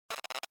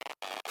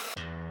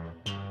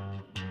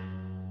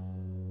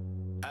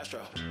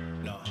Astro.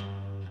 No.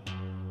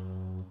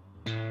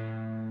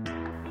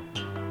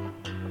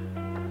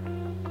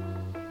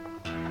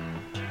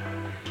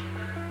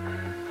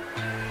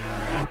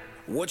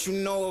 What you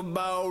know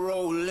about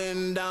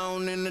rolling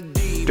down in the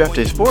deep? Draft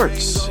Day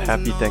Sports.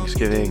 Happy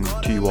Thanksgiving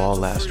to you all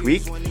last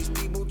week.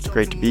 It's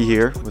great to be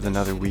here with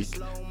another week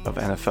of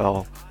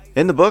NFL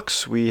in the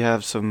books. We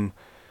have some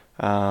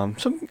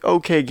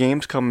okay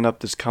games coming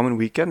up this coming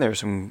weekend. There are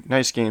some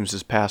nice games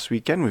this past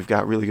weekend. We've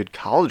got really good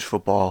college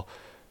football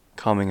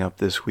coming up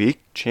this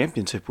week,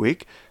 championship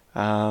week.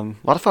 A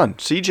lot of fun.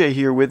 CJ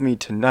here with me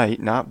tonight,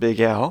 not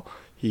Big Al.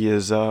 He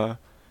is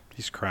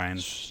he's crying,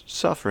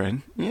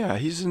 suffering. Yeah,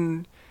 he's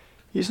in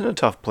a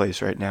tough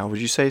place right now.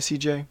 Would you say,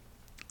 CJ?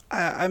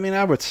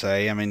 I would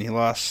say. He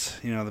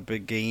lost, the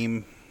big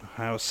game,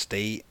 Ohio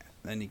State.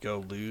 Then you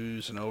go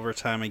lose in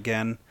overtime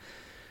again.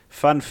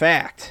 Fun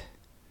fact: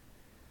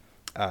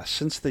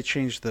 since they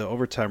changed the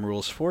overtime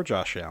rules for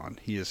Josh Allen,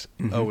 he is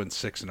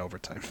 0-6 in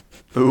overtime.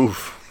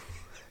 Oof!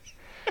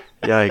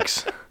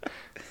 Yikes!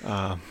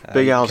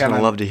 Big Al's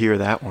gonna love to hear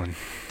that one.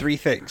 3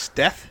 things: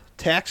 death,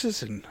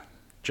 taxes, and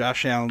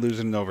Josh Allen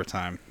losing in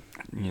overtime.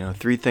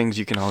 3 things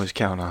you can always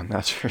count on.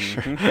 That's for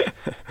sure.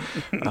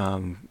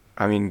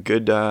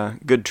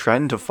 Good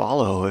trend to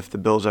follow. If the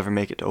Bills ever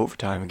make it to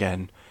overtime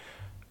again,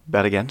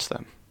 bet against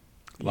them.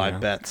 Live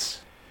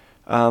bets.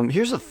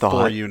 Here's a thought.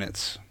 4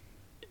 units.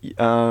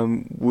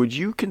 Would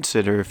you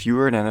consider, if you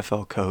were an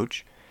NFL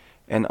coach,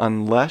 and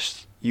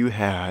unless you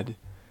had,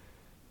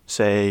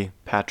 say,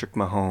 Patrick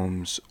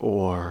Mahomes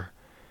or,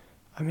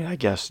 I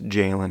guess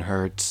Jalen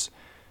Hurts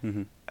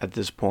at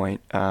this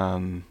point,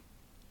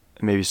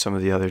 maybe some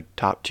of the other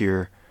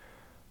top-tier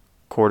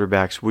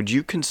quarterbacks, would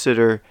you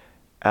consider,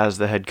 as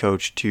the head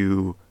coach,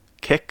 to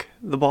kick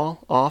the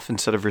ball off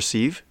instead of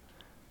receive?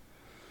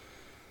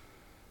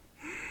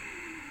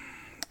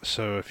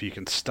 So if you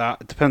can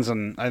stop, it depends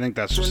on, I think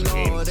that's just a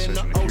game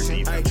decision if your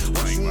defense is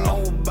playing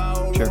well.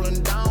 Sure.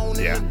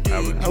 Yeah,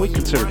 I would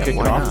consider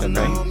kicking off and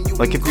then.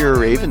 Like if you're a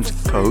Ravens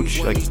coach,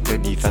 like their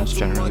defense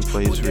generally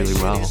plays really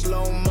well.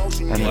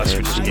 Unless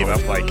you just gave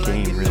up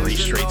game, really. 3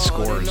 straight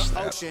scores.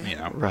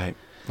 Right.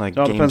 Like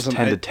no, games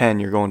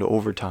 10-10, you're going to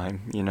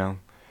overtime,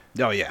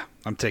 Oh, yeah.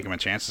 I'm taking my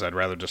chances. I'd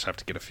rather just have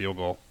to get a field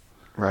goal.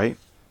 Right?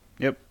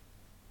 Yep.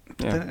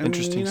 Yeah,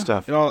 interesting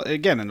stuff. It all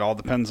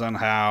depends on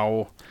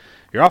how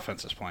your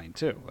offense is playing,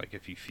 too. Like,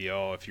 if you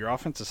feel, if your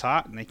offense is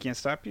hot and they can't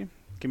stop you,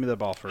 give me the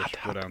ball first.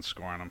 Go down and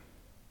score on them.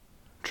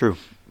 True.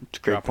 It's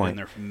a great Drop point. it in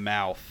their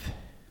mouth.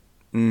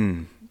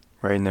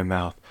 Right in their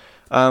mouth.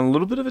 A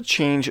little bit of a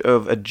change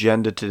of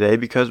agenda today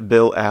because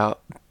Bill Allen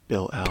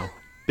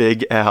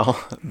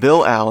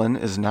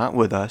is not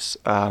with us.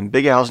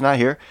 Big Al's not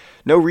here.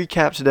 No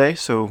recap today,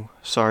 so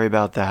sorry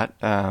about that.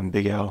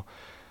 Big Al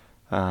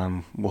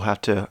will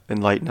have to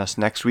enlighten us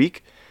next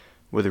week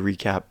with a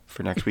recap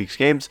for next week's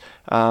games.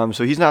 So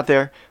he's not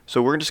there.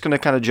 So we're just going to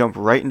kind of jump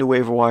right into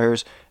waiver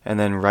wires and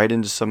then right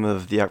into some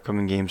of the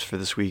upcoming games for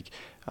this week.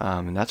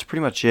 And that's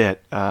pretty much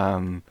it.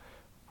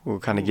 We'll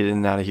kind of get in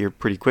and out of here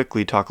pretty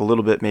quickly, talk a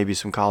little bit, maybe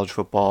some college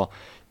football.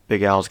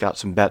 Big Al's got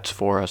some bets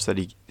for us that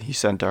he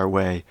sent our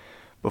way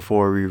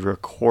before we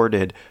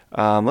recorded.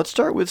 Let's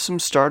start with some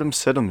stardom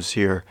situms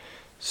here,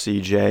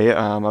 CJ.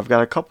 I've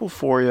got a couple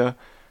for you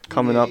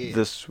coming up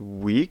this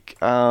week.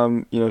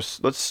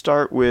 Let's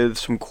start with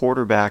some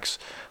quarterbacks.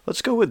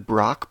 Let's go with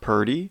Brock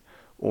Purdy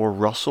or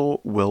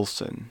Russell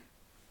Wilson.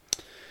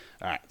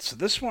 All right, so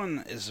this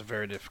one is a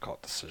very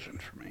difficult decision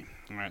for me.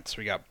 All right, so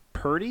we got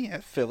Purdy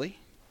at Philly,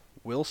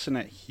 Wilson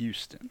at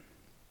Houston.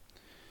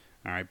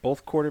 All right,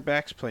 both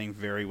quarterbacks playing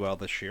very well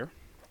this year.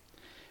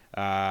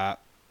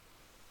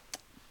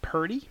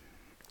 Purdy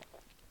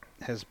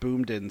has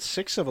boomed in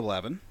 6 of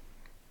 11,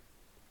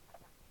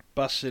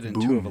 busted in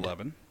 2 of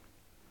 11.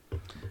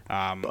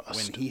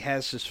 When he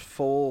has his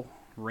full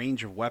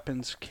range of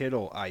weapons,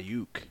 Kittle,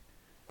 Ayuk,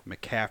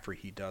 McCaffrey,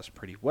 he does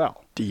pretty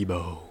well.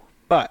 Debo.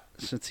 But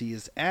since he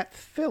is at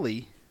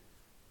Philly,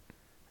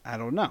 I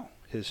don't know.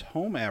 His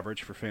home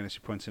average for fantasy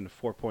points in a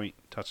 4-point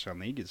touchdown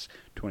league is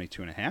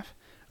 22.5.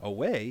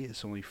 Away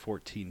is only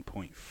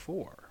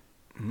 14.4.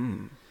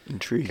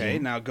 Intriguing. Okay,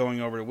 now going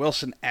over to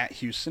Wilson at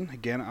Houston,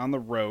 again on the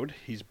road.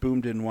 He's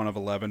boomed in 1 of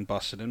 11,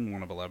 busted in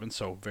 1 of 11,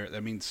 so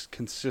that means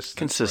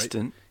consistent.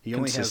 Right? He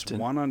only has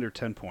 1 under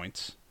 10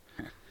 points.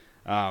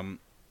 Home,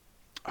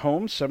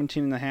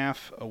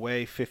 17.5.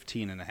 Away,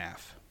 15.5.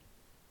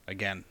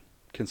 Again,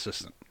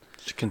 consistent.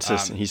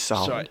 Consistent. He's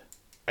solid. So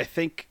I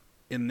think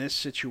in this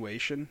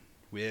situation,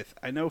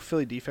 I know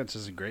Philly defense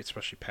isn't great,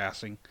 especially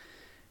passing,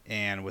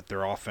 and with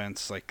their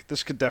offense, like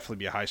this could definitely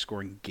be a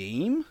high-scoring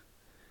game,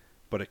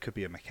 but it could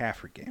be a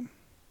McCaffrey game.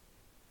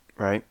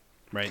 Right.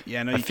 Right.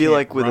 Yeah. No, I feel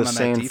like with a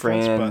San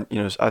Fran,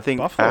 I think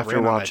Buffalo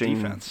after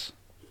watching,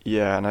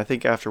 and I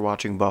think after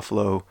watching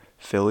Buffalo,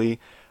 Philly,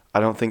 I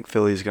don't think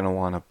Philly's going to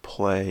want to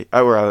play,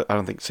 or I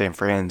don't think San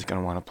Fran's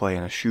going to want to play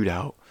in a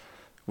shootout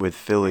with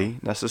Philly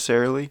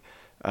necessarily.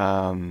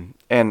 And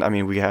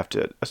we have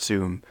to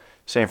assume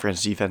San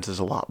Fran's defense is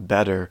a lot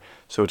better,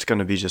 so it's going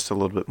to be just a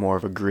little bit more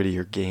of a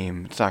grittier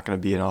game. It's not going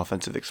to be an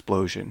offensive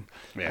explosion.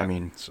 Yeah, I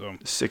mean, so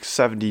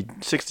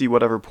 60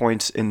 whatever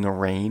points in the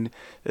rain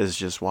is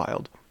just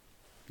wild.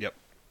 Yep.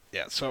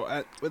 Yeah,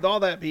 so with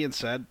all that being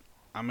said,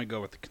 I'm going to go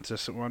with the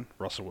consistent one,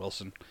 Russell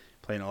Wilson,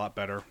 playing a lot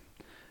better.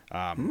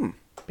 Yeah,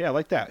 I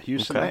like that.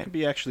 Houston, Okay. that could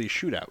be actually a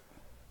shootout,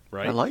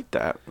 right? I like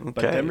that. Okay.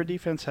 But Denver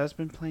defense has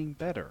been playing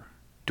better.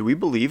 Do we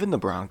believe in the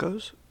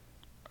Broncos?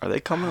 Are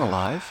they coming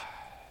alive?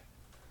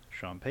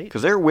 Sean Payton.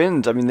 Because their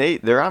wins, I mean,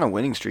 they're on a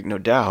winning streak, no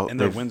doubt. And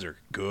their wins are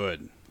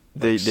good.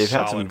 They've had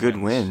some solid good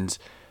wins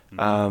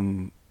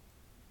Mm-hmm.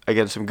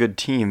 against some good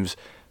teams,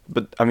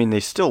 but I mean, they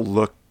still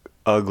look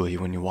ugly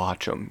when you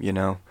watch them. You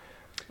know,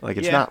 like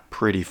it's Yeah. not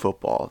pretty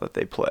football that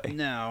they play.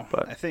 No,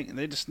 but I think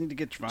they just need to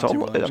get Javonte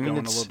almost- Williams I mean, going a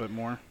it's- little bit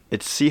more.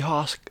 It's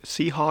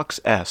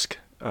Seahawks-esque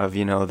of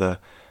the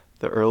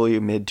early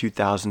mid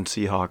 2000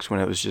 Seahawks when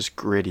it was just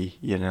gritty.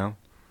 You know,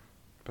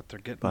 But they're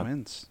getting but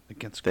wins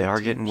against they good are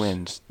teams. getting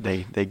wins.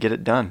 They get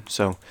it done.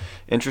 So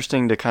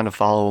interesting to kind of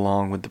follow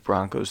along with the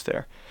Broncos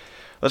there.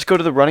 Let's go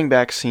to the running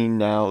back scene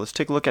now. Let's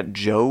take a look at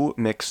Joe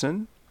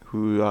Mixon,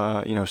 who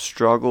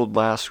struggled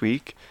last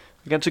week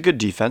against a good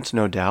defense,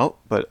 no doubt,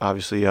 but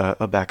obviously a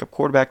backup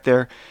quarterback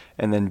there.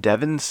 And then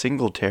Devin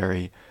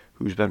Singletary,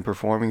 who's been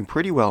performing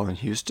pretty well in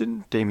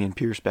Houston. Dameon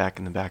Pierce back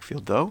in the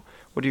backfield, though.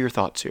 What are your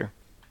thoughts here?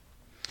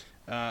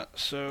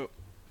 So,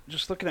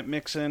 just looking at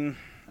Mixon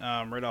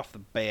right off the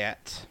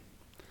bat,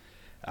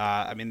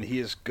 I mean,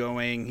 he's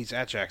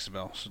at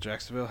Jacksonville. So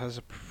Jacksonville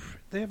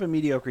they have a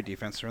mediocre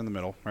defense. They're in the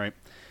middle, right?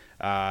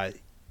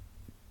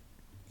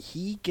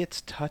 He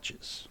gets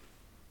touches,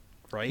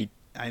 right?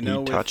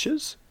 He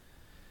touches?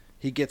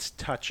 He gets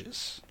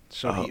touches.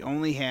 So he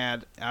only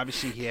had,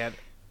 obviously he had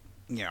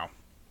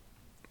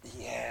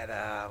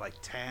like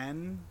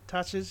 10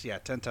 touches. Yeah,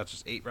 10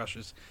 touches, 8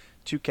 rushes,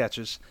 2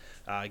 catches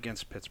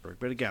against Pittsburgh.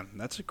 But again,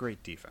 that's a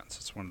great defense.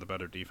 It's one of the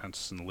better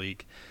defenses in the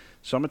league.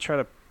 So I'm going to try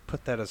to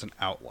put that as an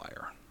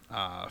outlier.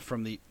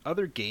 From the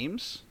other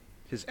games,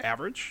 his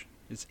average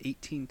is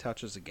 18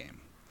 touches a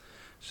game.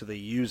 So they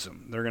use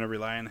him. They're going to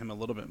rely on him a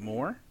little bit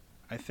more,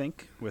 I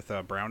think, with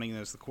Browning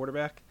as the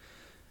quarterback.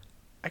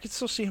 I could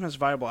still see him as a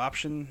viable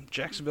option.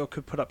 Jacksonville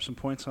could put up some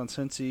points on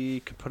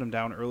Cincy, could put him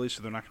down early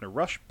so they're not going to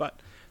rush, but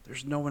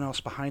there's no one else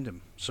behind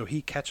him. So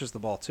he catches the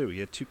ball, too. He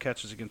had 2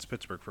 catches against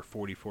Pittsburgh for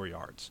 44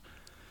 yards.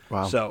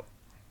 Wow. So,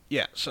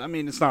 yeah. So, I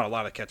mean, it's not a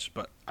lot of catches,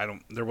 but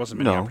there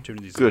wasn't many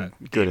opportunities. Good in that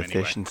good game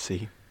anyway.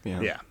 efficiency.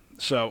 Yeah.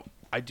 So,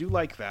 I do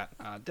like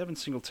that. Devin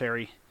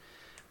Singletary,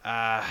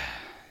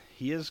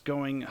 he is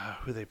going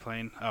who are they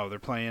playing? Oh, they're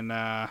playing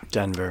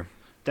Denver.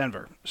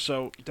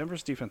 So,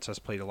 Denver's defense has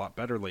played a lot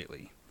better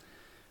lately.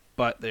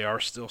 But they are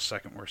still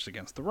second worst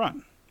against the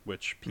run,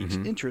 which piques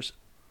interest.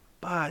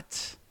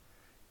 But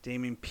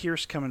Dameon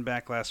Pierce coming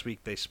back last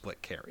week, they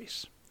split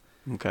carries.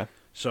 Okay.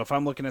 So if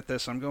I'm looking at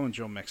this, I'm going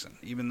Joe Mixon.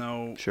 Even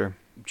though Sure.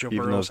 Joe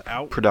Even Burrow's though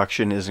out,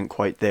 production isn't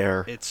quite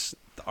there. it's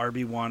the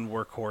RB1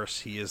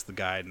 workhorse. He is the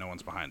guy. No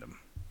one's behind him.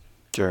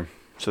 Sure.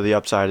 So the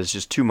upside is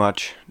just too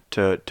much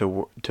to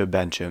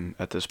bench him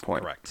at this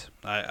point. Correct.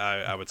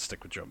 I would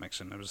stick with Joe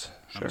Mixon. I'm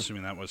Sure.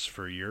 assuming that was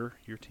for your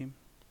team?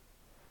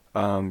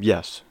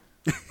 Yes.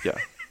 Yeah.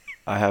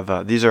 I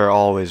have. These are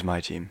always my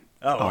team.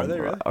 Oh, are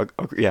they really?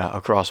 Yeah,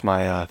 across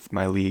my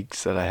my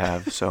leagues that I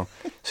have. So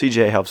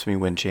CJ helps me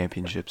win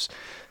championships,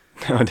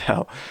 no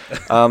doubt.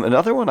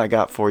 Another one I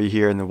got for you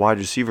here in the wide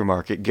receiver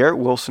market. Garrett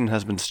Wilson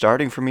has been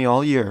starting for me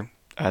all year,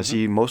 as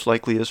he most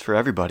likely is for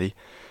everybody.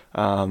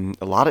 A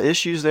lot of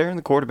issues there in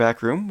the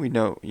quarterback room. We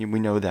know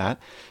that.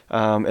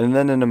 And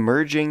then an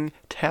emerging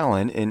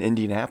talent in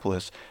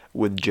Indianapolis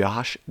with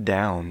Josh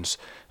Downs.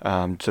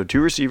 So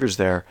 2 receivers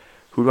there.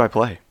 Who do I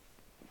play?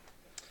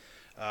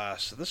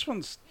 So this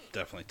one's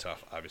definitely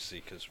tough,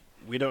 obviously, because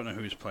we don't know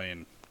who's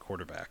playing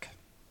quarterback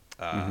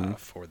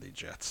for the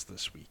Jets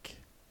this week.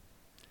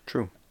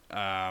 True.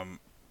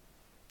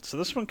 So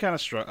this one kind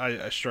of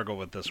I struggle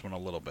with this one a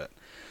little bit.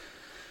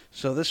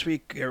 So this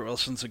week, Garrett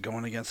Wilson's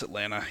going against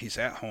Atlanta. He's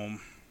at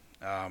home.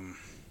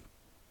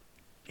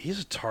 He's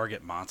a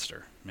target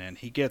monster, man.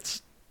 He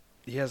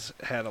has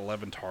had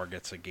 11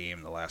 targets a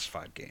game the last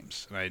 5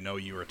 games, and I know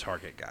you were a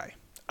target guy.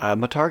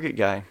 I'm a target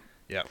guy.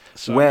 Yeah.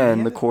 So,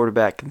 when the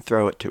quarterback can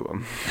throw it to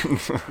him.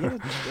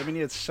 he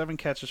had 7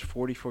 catches,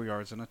 44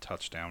 yards, and a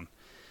touchdown.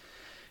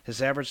 His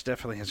average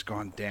definitely has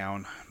gone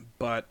down,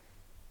 but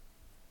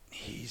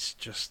he's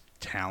just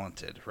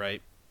talented,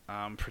 right?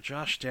 For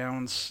Josh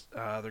Downs,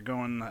 they're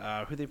going. Who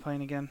are they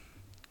playing again?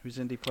 Who's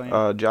Indy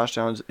playing? Josh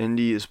Downs.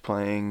 Indy is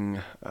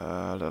playing.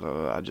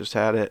 I just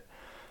had it.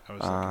 I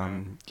was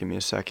looking Give me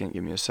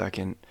a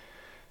second.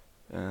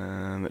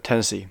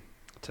 Tennessee.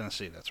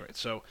 Tennessee, that's right.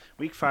 So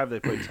week 5 they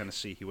played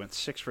Tennessee. He went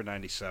 6 for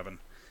 97.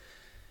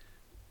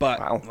 But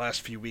Wow. the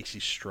last few weeks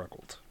he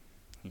struggled.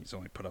 He's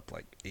only put up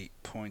like 8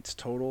 points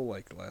total,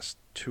 like the last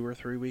 2 or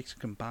 3 weeks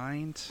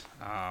combined.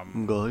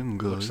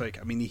 Good. Looks like,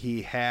 I mean,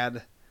 he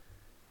had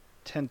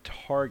 10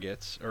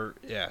 targets,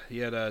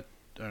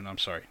 I'm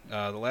sorry.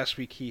 The last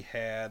week he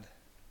had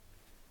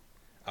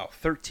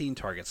 13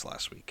 targets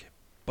last week.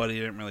 but he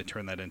didn't really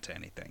turn that into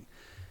anything.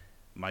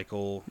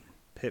 Michael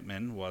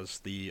Pittman was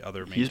the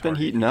other main He's been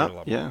target. heating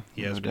up, yeah,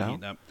 He has no been doubt.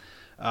 heating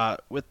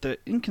up. With the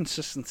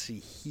inconsistency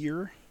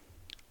here,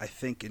 I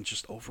think in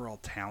just overall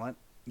talent,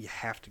 you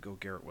have to go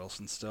Garrett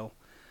Wilson still.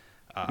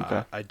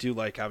 Okay. I do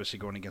like, obviously,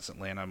 going against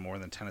Atlanta more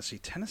than Tennessee.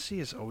 Tennessee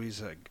is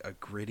always a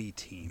gritty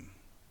team.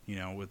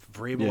 With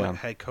Vrabel at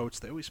head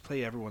coach, they always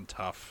play everyone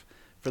tough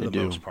for the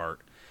most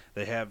part.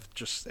 They have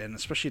and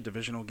especially a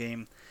divisional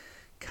game,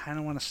 kind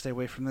of want to stay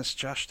away from this.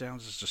 Josh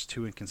Downs is just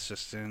too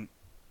inconsistent.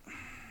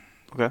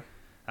 Okay.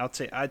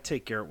 I'd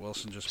take Garrett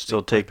Wilson. Just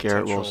still take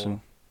Garrett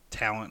Wilson.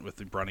 Talent with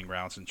the running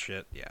routes and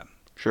shit. Yeah.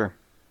 Sure.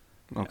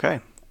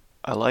 Okay.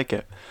 I like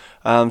it.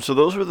 So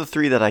those were the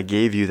three that I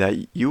gave you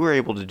that you were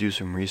able to do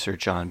some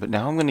research on. But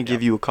now I'm going to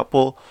give you a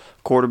couple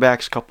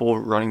quarterbacks, couple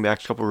running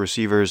backs, couple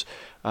receivers,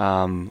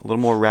 a little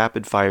more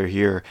rapid fire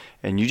here,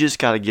 and you just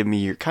got to give me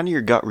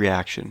your gut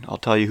reaction. I'll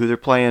tell you who they're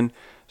playing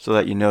so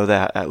that you know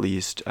that at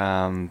least.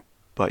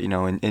 But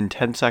in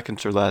 10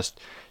 seconds or less,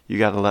 you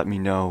got to let me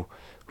know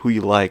who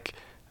you like,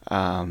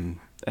 and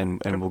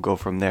we'll go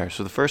from there.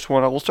 So the first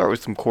one, we'll start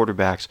with some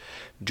quarterbacks.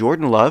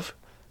 Jordan Love,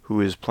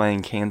 who is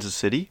playing Kansas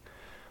City,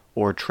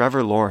 or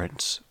Trevor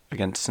Lawrence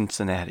against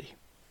Cincinnati.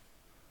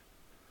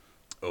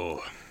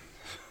 Oh.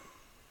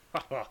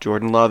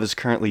 Jordan Love is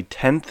currently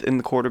 10th in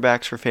the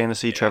quarterbacks for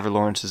fantasy. Yeah. Trevor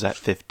Lawrence is at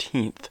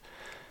 15th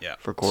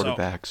for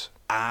quarterbacks. So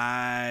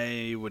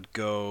I would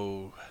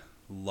go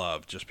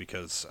Love just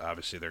because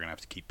obviously they're going to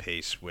have to keep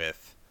pace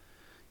with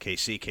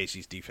KC.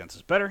 KC's defense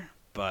is better,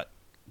 but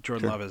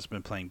Jordan Love has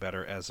been playing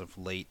better as of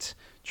late.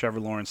 Trevor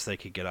Lawrence, they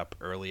could get up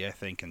early, I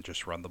think, and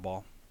just run the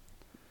ball.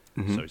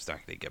 Mm-hmm. So he's not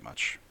going to get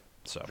much.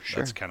 So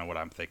that's kind of what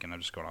I'm thinking.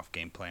 I'm just going off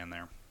game plan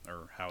there,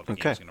 or how the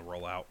game's going to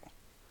roll out.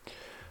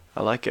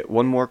 I like it.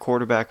 One more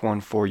quarterback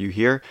one for you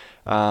here.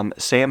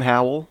 Sam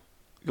Howell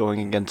going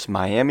against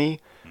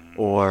Miami,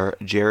 or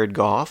Jared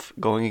Goff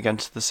going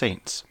against the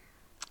Saints.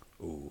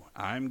 Ooh,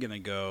 I'm going to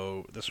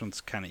go, this one's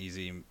kind of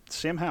easy.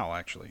 Sam Howell,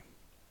 actually.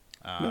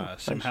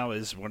 Sam Howell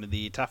is one of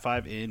the top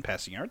 5 in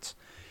passing yards.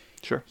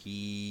 Sure.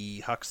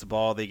 He hucks the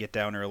ball. They get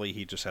down early.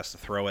 He just has to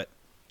throw it.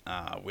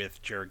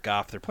 With Jared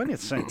Goff, they're playing at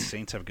the Saints.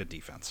 Saints have good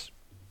defense.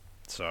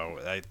 So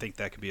I think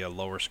that could be a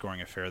lower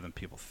scoring affair than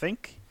people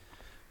think.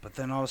 But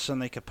then all of a sudden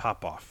they could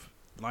pop off.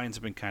 Lions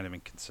have been kind of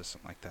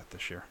inconsistent like that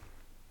this year.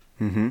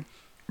 Mm-hmm.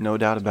 No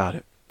doubt about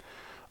it.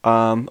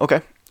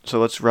 Okay, so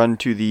let's run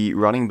to the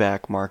running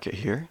back market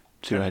here.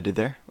 See what I did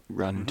there?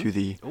 Run to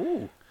the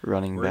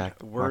running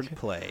back market.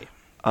 Wordplay.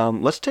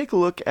 Let's take a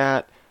look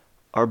at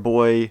our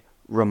boy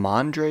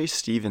Ramondre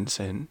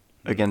Stevenson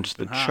against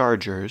the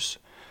Chargers.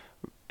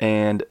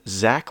 And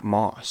Zach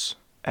Moss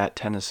at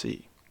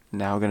Tennessee.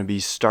 Now going to be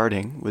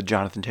starting with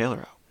Jonathan Taylor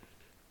out.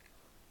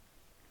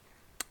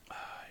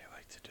 You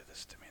like to do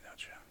this to me,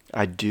 don't you?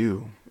 I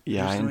do.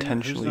 Yeah, I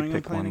intentionally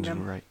pick ones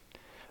right.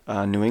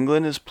 New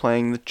England is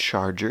playing the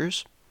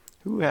Chargers,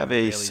 who have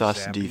a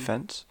sus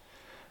defense.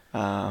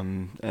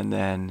 And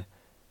then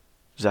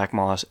Zach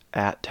Moss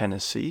at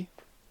Tennessee.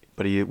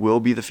 But he will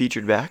be the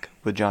featured back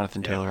with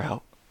Jonathan Taylor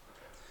out.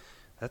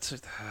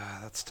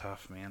 That's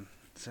tough, man.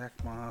 Zach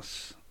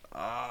Moss...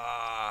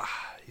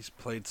 he's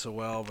played so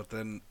well, but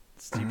then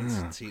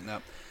Stevenson's heating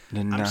up.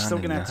 I'm still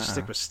going to have to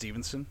stick with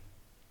Stevenson.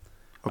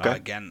 Okay.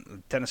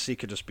 Again, Tennessee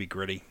could just be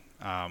gritty.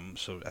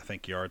 So I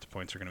think yards,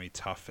 points are going to be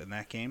tough in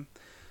that game.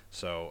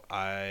 So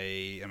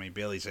I mean,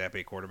 Bailey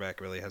Zappi,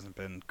 quarterback, really hasn't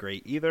been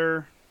great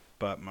either,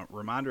 but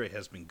Ramondre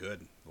has been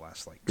good the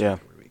last 2 or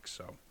 3 weeks.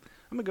 So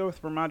I'm going to go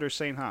with Ramondre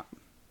staying hot.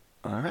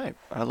 All right.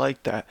 I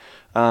like that.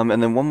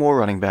 And then one more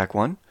running back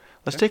one.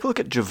 Let's take a look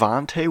at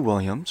Javonte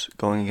Williams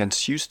going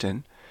against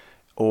Houston,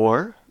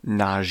 or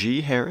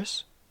Najee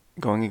Harris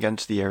going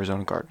against the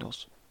Arizona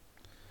Cardinals.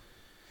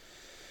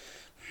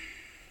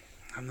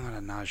 I'm not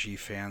a Najee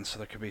fan, so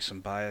there could be some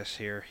bias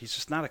here. He's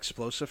just not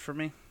explosive for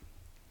me.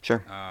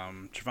 Sure.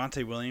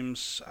 Javonte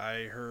Williams,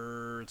 I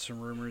heard some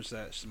rumors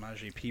that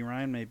Samaje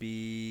Perine may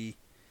be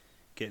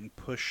getting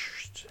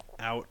pushed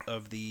out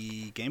of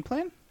the game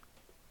plan.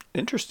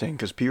 Interesting,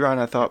 because Perine,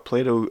 I thought,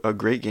 played a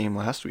great game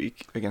last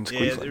week against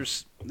Cleveland. Yeah,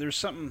 there's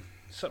something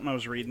I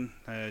was reading.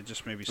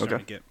 Just maybe starting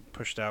to get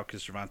pushed out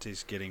because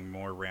Javonte's getting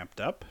more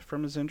ramped up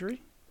from his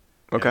injury.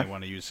 Okay. They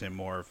want to use him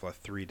more of a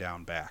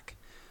 3-down back.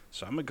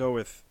 So I'm going to go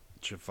with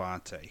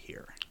Javonte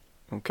here.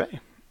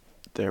 Okay.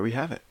 There we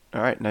have it.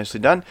 All right,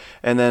 nicely done.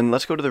 And then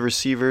let's go to the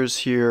receivers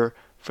here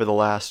for the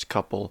last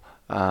couple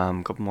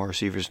more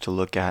receivers to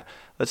look at.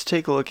 Let's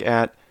take a look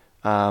at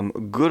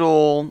good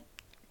old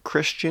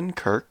Christian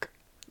Kirk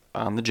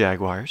on the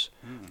Jaguars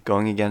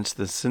going against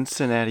the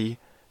Cincinnati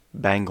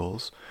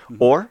Bengals,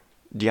 or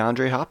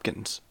DeAndre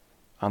Hopkins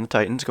on the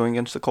Titans going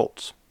against the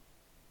Colts.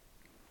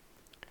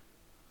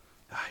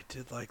 I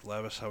did like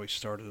Levis, how he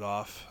started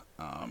off.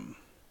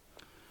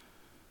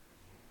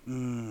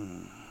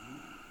 Who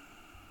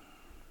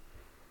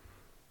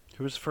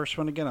was the first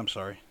one again? I'm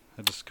sorry.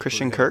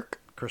 Christian Kirk.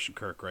 Christian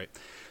Kirk, right.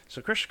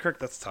 So Christian Kirk,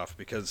 that's tough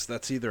because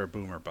that's either a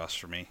boom or bust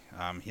for me.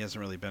 He hasn't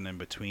really been in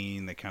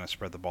between. They kind of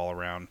spread the ball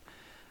around.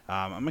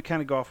 I'm going to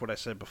kind of go off what I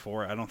said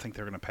before. I don't think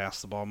they're going to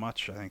pass the ball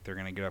much. I think they're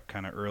going to get up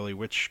kind of early,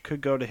 which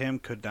could go to him,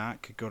 could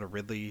not. Could go to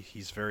Ridley.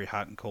 He's very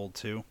hot and cold,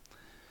 too.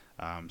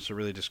 So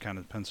really just kind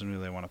of depends on who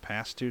they want to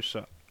pass to.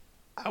 So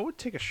I would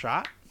take a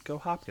shot. Go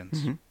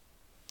Hopkins.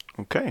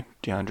 Mm-hmm. Okay,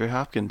 DeAndre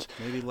Hopkins.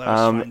 Maybe Levis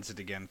finds it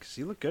again because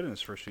he looked good in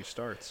his first few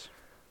starts.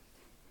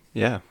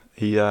 Yeah,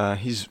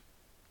 he's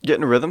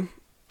getting a rhythm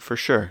for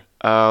sure.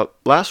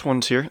 Last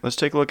ones here. Let's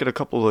take a look at a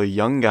couple of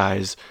young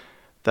guys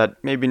that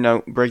maybe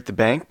don't break the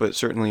bank, but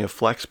certainly a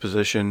flex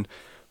position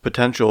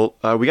potential.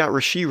 We got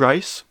Rashee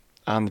Rice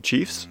on the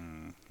Chiefs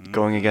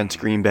going against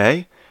Green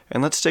Bay.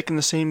 And let's stick in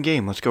the same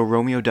game. Let's go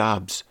Romeo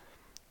Doubs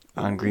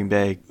on Green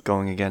Bay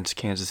going against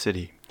Kansas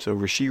City. So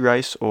Rashee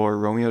Rice or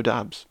Romeo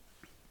Doubs.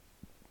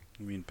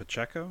 You mean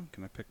Pacheco?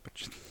 Can I pick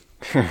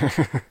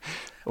Pacheco?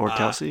 Or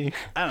Kelsey?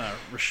 I don't know.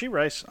 Rashee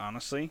Rice,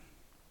 honestly,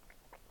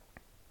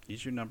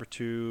 he's your number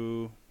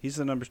 2. He's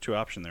the number 2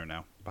 option there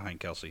now behind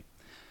Kelsey.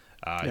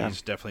 Yeah.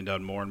 He's definitely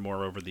done more and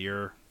more over the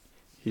year.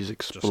 He's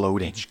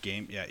exploding. Just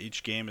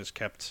each game has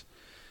kept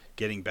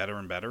getting better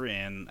and better,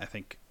 and I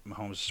think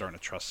Mahomes is starting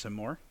to trust him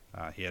more.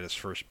 He had his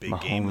first big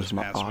game this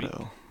past week.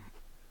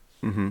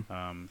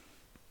 Mm-hmm.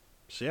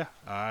 So yeah,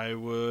 I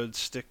would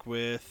stick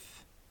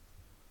with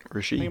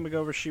Rashee. I think I'm gonna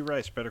go Rashee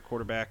Rice, better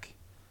quarterback.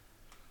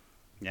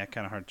 Yeah,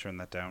 kind of hard to turn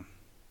that down.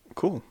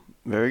 Cool,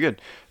 very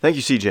good. Thank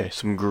you, CJ.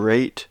 Some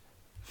great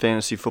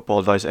fantasy football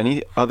advice.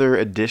 Any other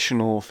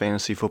additional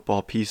fantasy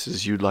football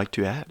pieces you'd like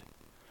to add?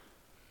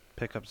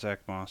 Pick up Zach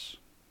Moss,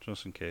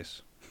 just in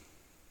case.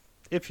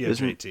 If you have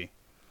JT.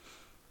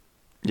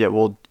 Yeah,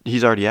 well,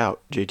 he's already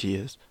out. JT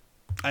is.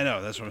 I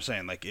know, that's what I'm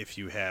saying. Like, if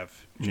you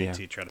have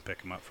JT, try to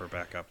pick him up for a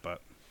backup.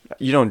 But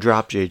you don't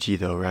drop JT,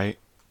 though, right?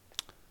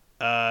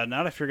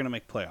 Not if you're going to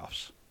make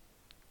playoffs.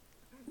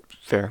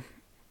 Fair.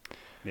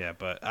 Yeah,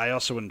 but I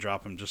also wouldn't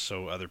drop him just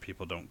so other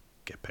people don't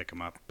pick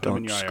him up. Put Don't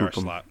him in your scoop IR him.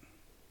 slot.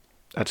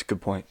 That's a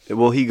good point.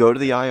 Will he go to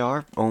the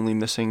IR, only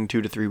missing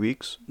 2 to 3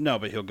 weeks? No,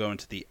 but he'll go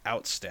into the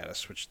out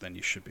status, which then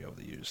you should be able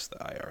to use the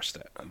IR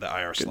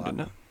Good slot. to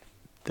know.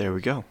 There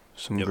we go.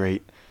 Some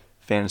great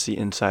fantasy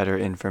insider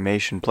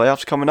information.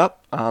 Playoffs coming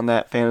up on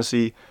that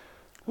fantasy,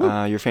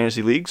 your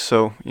fantasy leagues.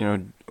 So,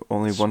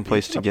 only one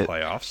place to get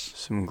playoffs.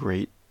 Some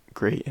great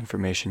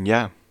information.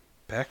 Yeah.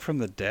 Back from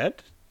the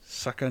dead?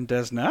 Suck on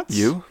Des nuts?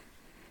 You?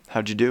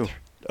 How'd you do?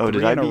 Oh,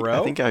 Three did I in a beat?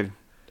 row? I think I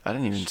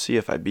didn't even see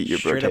if I beat your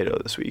Straight potato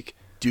up this week.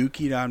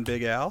 Dookied on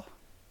Big Al?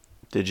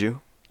 Did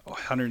you?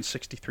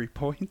 163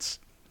 points.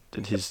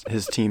 Did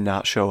his team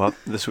not show up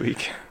this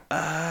week?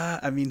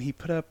 I mean, he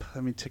put up.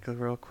 Let me take a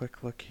real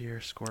quick look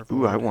here. Scoreboard.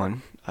 Ooh, I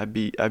won. I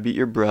beat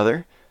your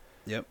brother.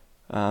 Yep.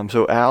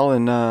 So Al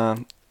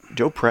and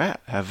Joe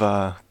Pratt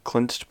have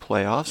clinched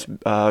playoffs.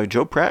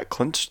 Joe Pratt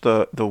clinched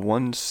the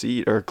 1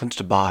 seed, or clinched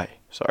a bye.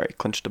 Sorry,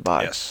 clinched a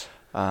bye. Yes.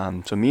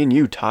 So me and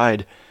you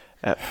tied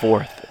at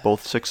 4th,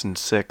 both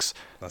 6-6.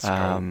 Let's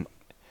go.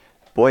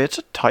 Boy, it's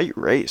a tight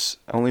race.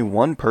 Only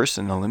one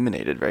person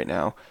eliminated right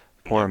now.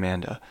 Poor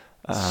Amanda.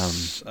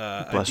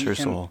 Bless her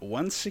soul.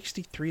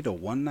 163 to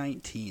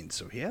 119.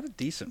 So he had a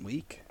decent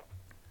week.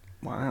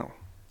 Wow.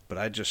 But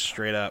I just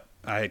straight up,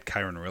 I had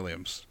Kyron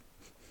Williams.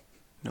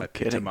 No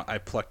kidding. I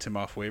plucked him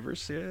off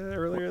waivers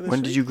earlier this week.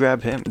 When did you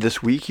grab him?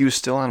 This week he was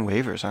still on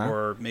waivers, huh?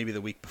 Or maybe the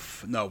week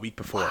before. No, week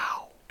before.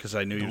 Wow. Because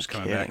I knew he was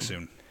coming back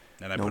soon.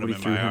 And I Nobody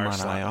put threw him in my him IR on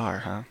slot. IR,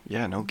 huh?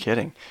 Yeah, no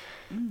kidding.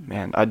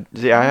 Man, I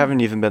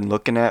haven't even been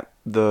looking at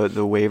the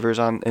waivers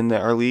in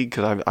our league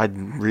because I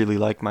really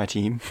like my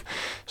team,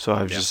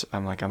 so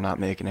I'm not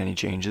making any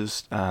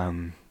changes. I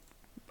know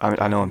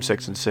I'm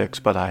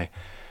 6-6, but I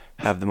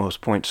have the most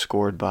points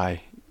scored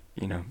by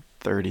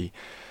 30.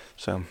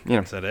 So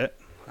Is that it?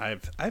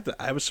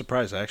 I was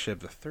surprised. I actually have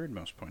the 3rd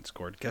most points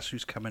scored. Guess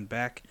who's coming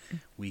back?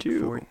 Week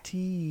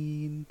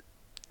 14.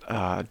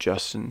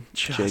 Justin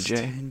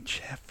JJ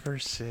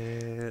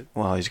Jefferson.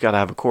 Well, he's got to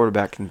have a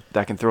quarterback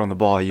that can throw on the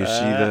ball. You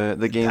see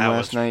the game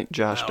last night.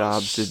 Josh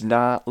Dobbs did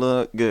not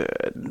look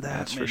good.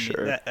 That's for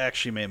sure. That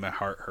actually made my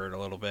heart hurt a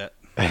little bit.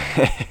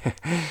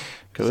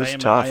 Because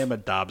I am a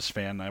Dobbs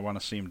fan. I want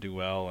to see him do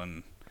well,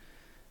 and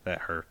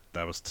that hurt.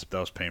 That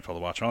was painful to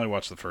watch. I only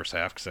watched the first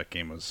half because that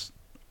game was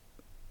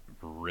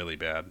really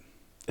bad.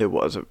 It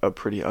was a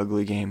pretty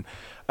ugly game.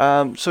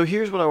 So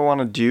here's what I want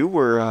to do.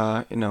 We're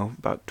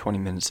about 20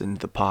 minutes into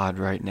the pod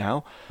right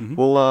now. Mm-hmm.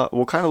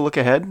 We'll kind of look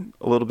ahead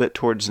a little bit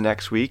towards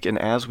next week, and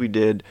as we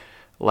did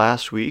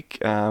last week,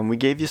 we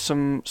gave you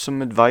some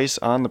advice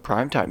on the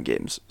primetime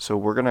games. So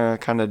we're gonna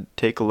kind of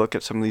take a look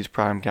at some of these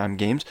primetime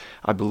games.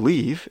 I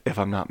believe, if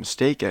I'm not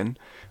mistaken,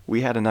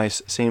 we had a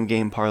nice same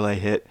game parlay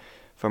hit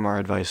from our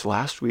advice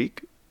last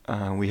week.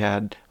 We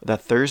had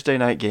that Thursday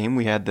night game.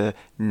 We had the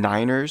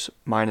Niners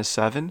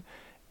 -7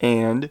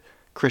 and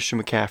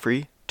Christian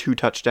McCaffrey 2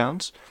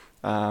 touchdowns.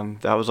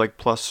 That was like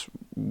plus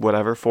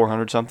whatever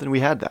 400 something.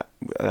 We had that.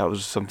 That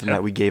was something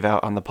that we gave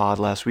out on the pod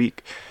last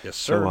week. Yes,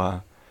 sir.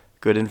 So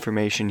good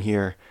information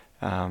here,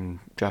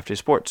 Draft Day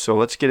Sports. So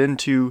let's get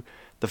into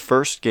the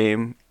first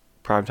game,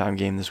 primetime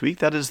game this week.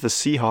 That is the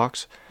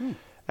Seahawks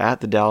at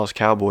the Dallas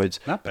Cowboys.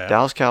 Not bad.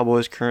 Dallas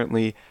Cowboys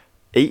currently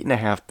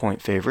 8.5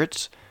 point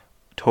favorites.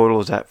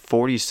 Total is at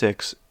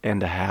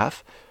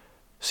 46.5.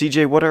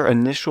 CJ, what are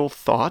initial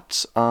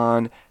thoughts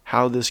on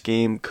how this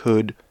game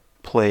could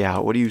play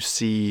out? What do you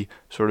see,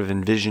 sort of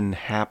envision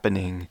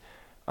happening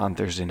on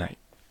Thursday night?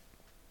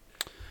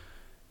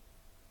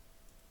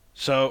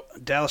 So,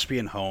 Dallas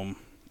being home,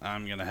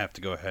 I'm going to have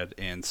to go ahead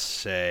and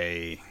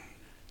say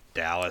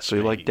Dallas. So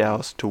you like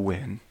Dallas to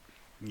win?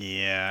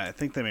 Yeah, I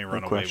think they may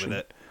run away with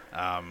it.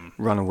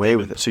 Run away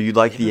with it. So you'd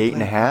like the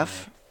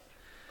 8.5?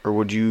 Or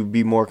would you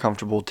be more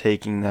comfortable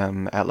taking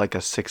them at like a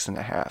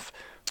 6.5?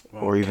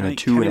 Well, or even a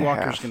 2.5? Kenny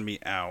Walker's going to be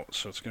out,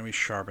 so it's going to be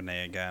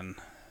Charbonnet again.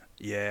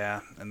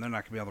 Yeah, and they're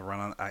not going to be able to run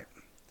on. I'm going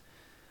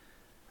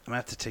to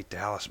have to take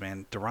Dallas,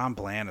 man. Deron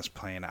Bland is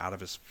playing out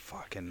of his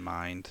fucking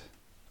mind.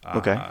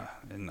 Okay.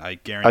 And I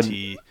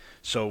guarantee.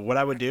 So what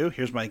I would do?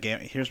 Here's my game.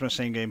 Here's my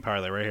same game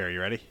parlay right here.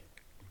 You ready?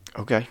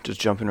 Okay,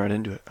 just jumping right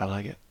into it. I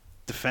like it.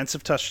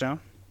 Defensive touchdown.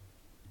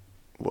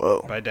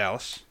 Whoa. By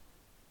Dallas.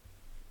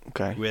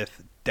 Okay.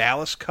 With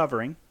Dallas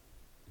covering.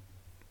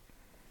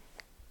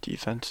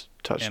 Defense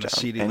touchdown. And a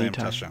CeeDee Lamb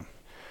touchdown.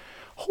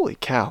 Holy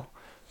cow.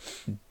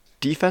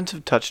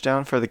 Defensive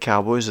touchdown for the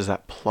Cowboys is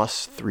at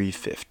plus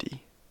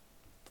 350.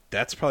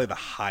 That's probably the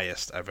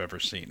highest I've ever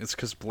seen. It's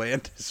because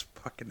Bland is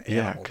fucking animal.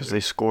 Yeah, because they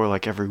score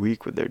like every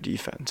week with their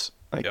defense.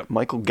 Like Yep.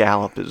 Michael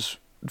Gallup is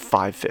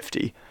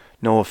 550.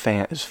 Noah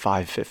Fant is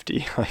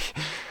 550. Like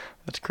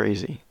that's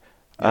crazy.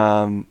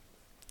 Yep.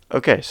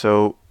 Okay,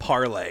 so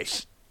parlay.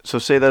 So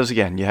say those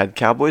again. You had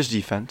Cowboys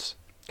defense.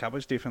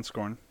 Cowboys defense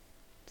scoring.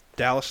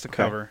 Dallas to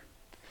cover,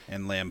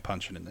 and Lamb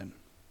punching it in.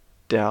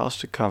 Dallas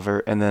to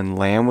cover, and then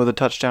Lamb with a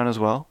touchdown as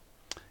well.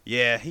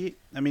 Yeah, he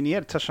had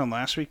a touchdown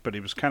last week, but he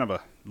was kind of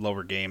a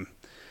lower game.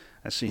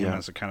 I see him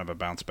as a kind of a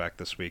bounce back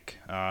this week.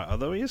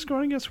 Although he is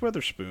going against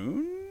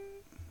Witherspoon.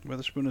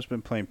 Witherspoon has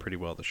been playing pretty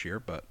well this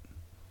year, but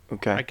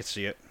I could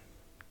see it.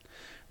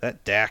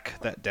 That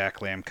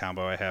Dak Lamb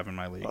combo I have in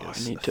my league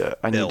is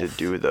I need to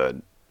do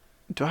the.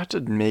 Do I have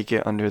to make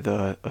it under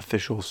the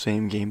official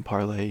same game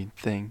parlay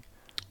thing?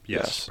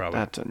 Yes, probably.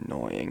 That's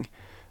annoying.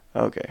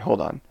 Okay,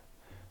 hold on.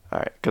 All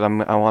right, because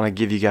I want to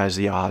give you guys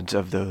the odds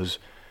of those,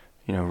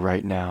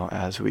 right now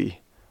as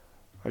we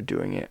are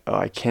doing it. Oh,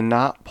 I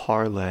cannot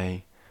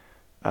parlay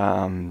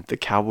the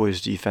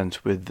Cowboys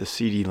defense with the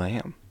CeeDee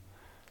Lamb.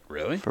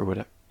 Really? For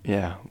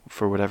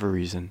whatever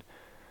reason.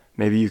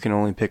 Maybe you can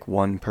only pick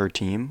one per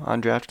team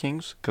on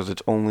DraftKings because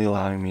it's only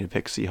allowing me to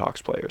pick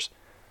Seahawks players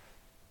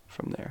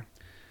from there.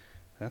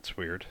 That's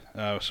weird.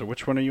 So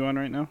which one are you on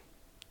right now?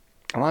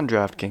 I'm on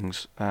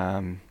DraftKings.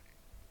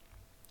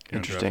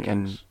 Interesting.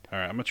 And all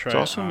right, I'm gonna try. It's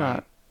also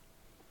not.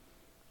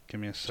 Give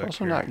me a second. It's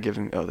also not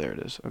giving. Oh, there it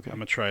is. Okay. I'm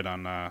gonna try it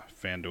on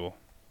FanDuel.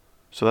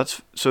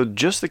 So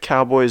just the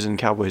Cowboys and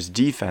Cowboys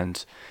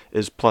defense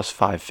is plus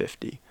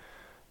 550.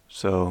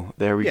 So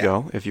there we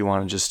go. If you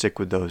want to just stick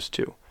with those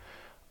two,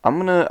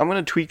 I'm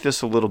gonna tweak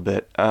this a little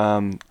bit.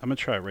 I'm gonna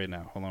try it right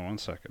now. Hold on one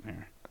second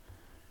here.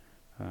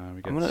 I'm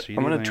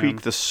gonna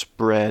tweak the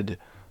spread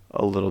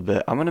a little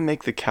bit. I'm gonna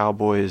make the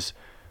Cowboys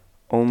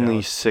only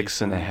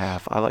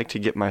 6.5. I like to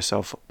get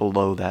myself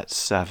below that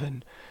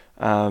 7.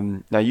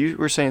 Now you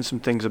were saying some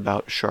things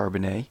about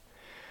Charbonnet.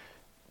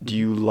 Do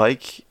you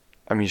like?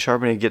 I mean,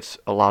 Charbonnet gets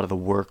a lot of the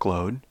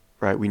workload,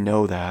 right? We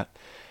know that.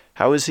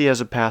 How is he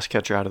as a pass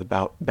catcher out of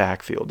the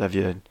backfield? Have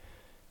you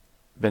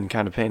been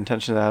kind of paying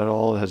attention to that at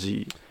all? Has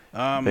he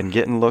been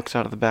getting looks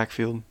out of the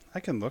backfield? I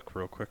can look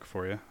real quick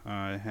for you.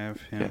 I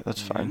have him. Yeah,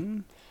 that's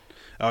fine.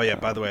 Oh, yeah,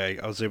 by the way,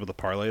 I was able to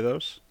parlay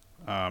those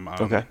on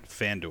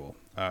FanDuel.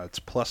 It's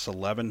plus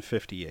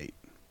 1158.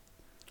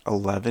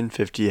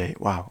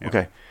 1158. Wow. Yeah.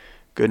 Okay.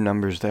 Good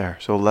numbers there.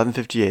 So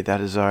 1158.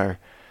 That is our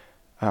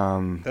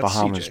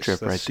Bahamas trip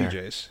that's right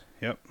CJ's.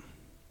 there. Yep.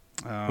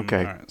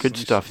 Okay. Right, good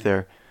stuff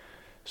there.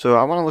 So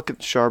I want to look at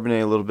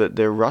Charbonnet a little bit.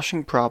 Their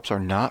rushing props are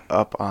not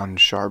up on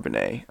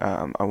Charbonnet.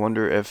 I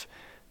wonder if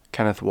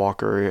Kenneth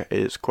Walker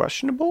is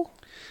questionable.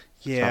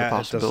 Yeah,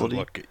 it doesn't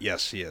look.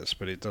 Yes, he is,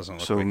 but it doesn't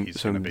look like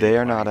he's going to be. So they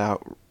are not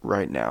out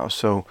right now.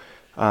 So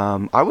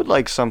I would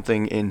like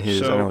something in his.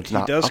 So I know it's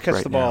not. He does up catch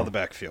right the ball now. in the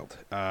backfield.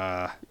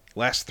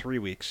 Last 3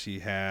 weeks, he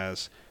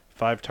has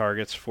 5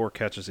 targets, 4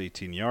 catches,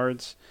 18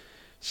 yards,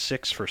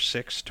 6 for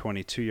 6,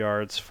 22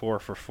 yards, 4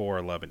 for 4,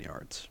 11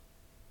 yards.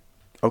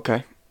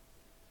 Okay.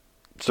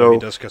 So he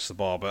does catch the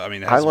ball, but I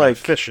mean, it hasn't been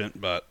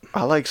efficient. But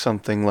I like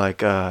something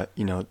like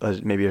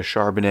maybe a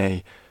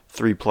Charbonnet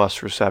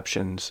 3+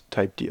 receptions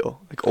type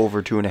deal, like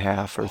over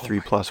 2.5 or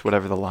 3+,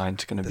 whatever the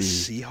line's going to be.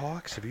 The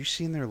Seahawks, have you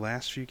seen their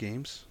last few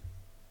games?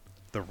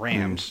 The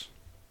Rams,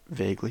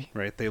 vaguely,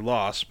 right? They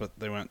lost, but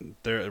they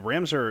went. The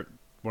Rams are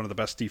one of the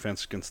best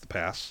defense against the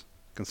pass,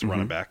 against the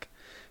running back.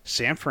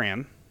 San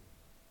Fran,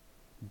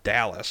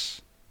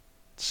 Dallas,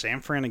 San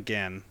Fran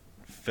again,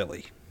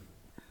 Philly.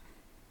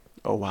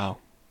 Oh wow!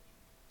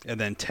 And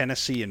then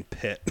Tennessee and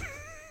Pitt.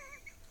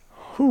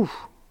 Whew.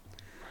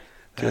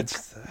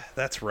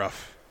 That's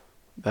rough.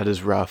 That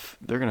is rough.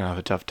 They're going to have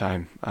a tough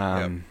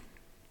time.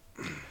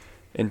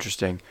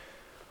 Interesting.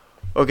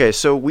 Okay,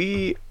 so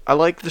I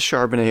like the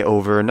Charbonnet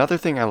over. Another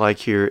thing I like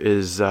here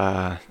is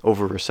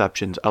over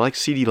receptions. I like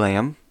CeeDee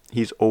Lamb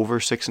He's over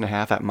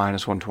 6.5 at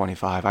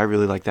 -125. I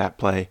really like that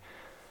play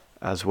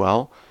as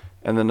well.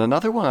 And then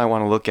another one I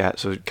want to look at,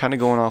 so kind of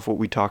going off what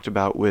we talked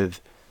about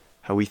with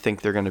how we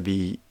think they're going to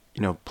be,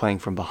 playing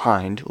from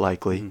behind,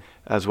 likely,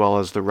 as well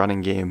as the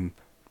running game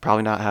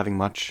probably not having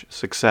much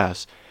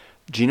success.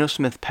 Geno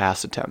Smith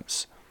pass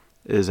attempts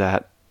is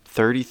at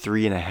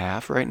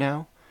 33.5 right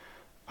now.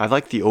 I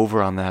like the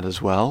over on that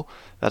as well.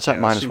 That's at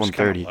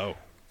 -130.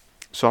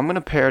 So I'm going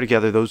to pair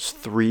together those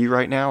three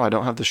right now. I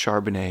don't have the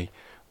Charbonnet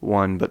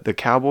one, but the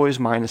Cowboys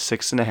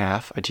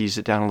 -6.5. I teased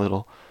it down a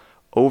little.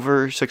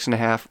 Over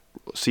 6.5,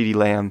 CeeDee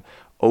Lamb.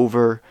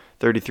 Over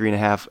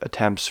 33.5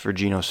 attempts for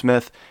Geno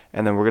Smith.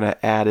 And then we're going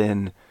to add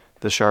in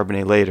the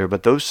Charbonnet later.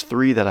 But those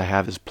three that I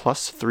have is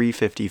plus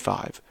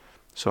 355.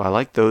 So I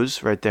like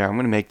those right there. I'm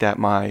going to make that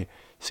my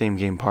same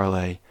game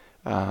parlay.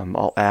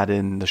 I'll add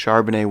in the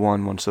Charbonnet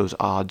one once those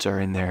odds are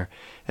in there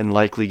and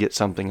likely get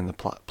something in the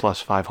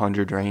plus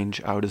 500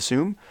 range, I would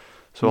assume.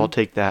 So I'll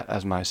take that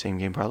as my same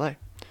game parlay.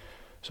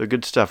 So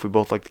good stuff. We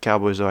both like the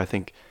Cowboys, though, I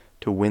think,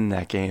 to win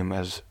that game.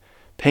 As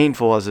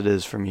painful as it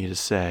is for me to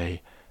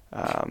say,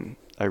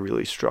 I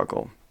really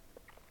struggle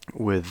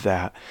with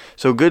that.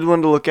 So good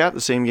one to look at,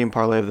 the same game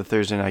parlay of the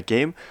Thursday night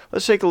game.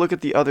 Let's take a look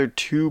at the other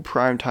two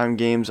primetime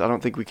games. I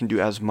don't think we can do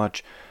as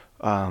much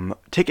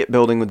ticket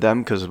building with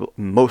them because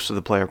most of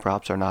the player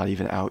props are not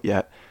even out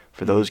yet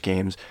for those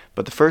games.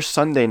 But the first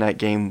Sunday night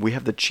game, we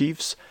have the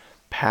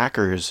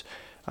Chiefs-Packers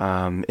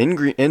in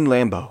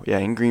Lambeau,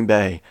 in Green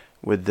Bay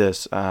with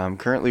this.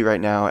 Currently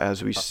right now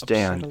as we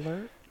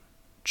stand,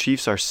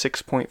 Chiefs are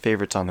 6-point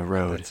favorites on the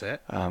road. That's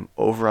it?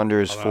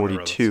 Over-under is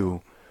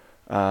 42.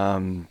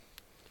 I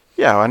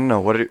don't know.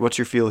 What's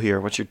your feel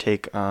here? What's your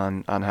take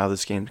on how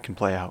this game can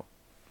play out?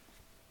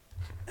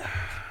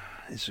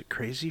 Is it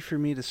crazy for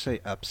me to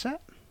say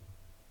upset?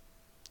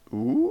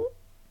 Ooh.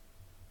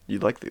 You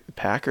like the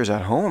Packers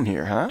at home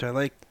here, huh?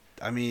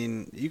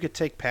 You could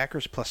take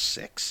Packers plus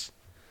 6,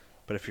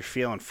 but if you're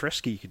feeling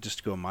frisky, you could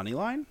just go money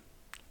line.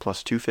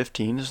 Plus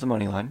 215 is the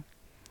money line.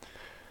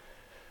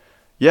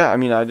 Yeah, I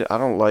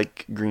don't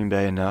like Green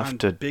Bay enough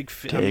to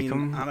take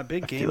them. On a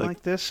big game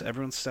like this,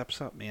 everyone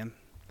steps up, man.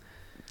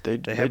 They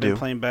have been do.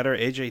 playing better.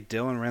 A.J.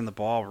 Dillon ran the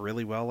ball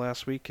really well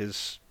last week.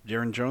 Is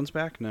Aaron Jones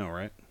back? No,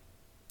 right?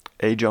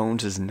 A.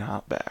 Jones is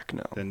not back,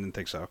 no. Didn't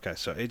think so. Okay,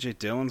 so A.J.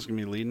 Dillon's going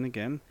to be leading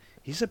again.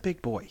 He's a big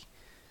boy.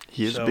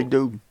 He is a big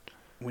dude.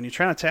 When you're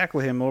trying to tackle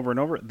him over and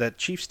over, that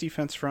Chiefs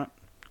defense front,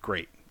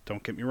 great.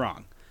 Don't get me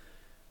wrong.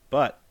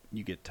 But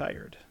you get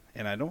tired.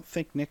 And I don't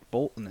think Nick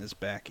Bolton is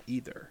back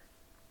either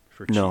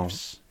for Chiefs. No,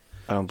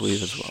 I don't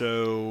believe as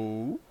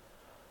well.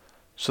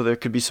 So there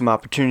could be some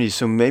opportunities.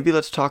 So maybe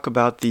let's talk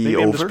about the maybe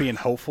over. I'm just being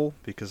hopeful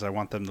because I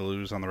want them to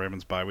lose on the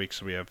Ravens bye week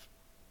so we have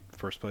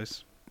first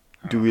place.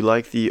 Do we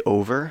like the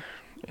over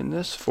in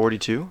this,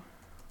 42?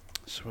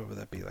 So what would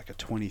that be, like a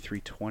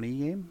 23-20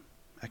 game?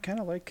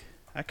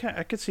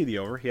 I could see the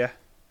over, yeah.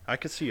 I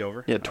could see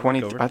over. Yeah,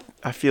 20.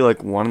 I feel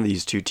like one of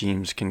these two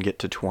teams can get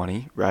to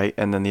 20, right?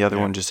 And then the other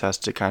one just has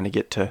to kind of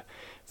get to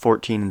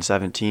 14 and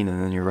 17,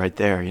 and then you're right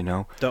there,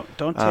 Don't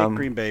take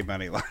Green Bay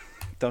money line.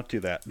 Don't do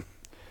that.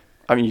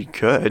 You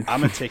could. I'm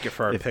going to take it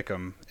for our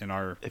pick'em in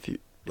our if you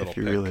pick.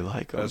 really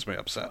like them. That's my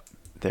upset.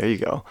 There you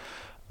go.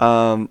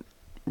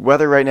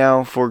 Weather right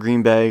now for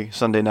Green Bay,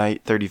 Sunday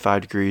night,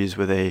 35 degrees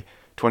with a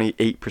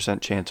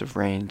 28% chance of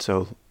rain,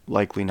 so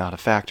likely not a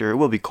factor. It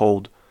will be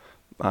cold,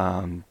 but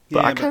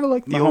I kind of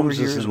like the over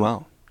here as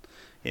well.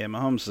 Yeah,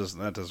 Mahomes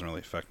doesn't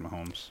really affect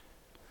Mahomes.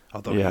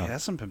 Although he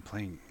hasn't been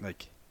playing,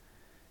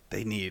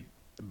 they need...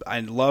 I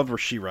love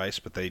Rashee Rice,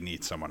 but they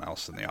need someone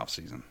else in the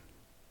offseason.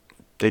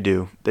 They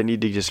do. They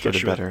need to just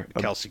get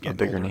a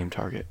bigger name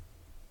target.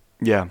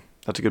 Yeah,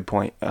 that's a good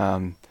point.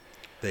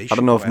 I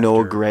don't know if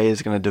Noah Gray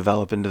is going to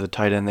develop into the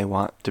tight end they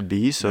want to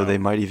be, so they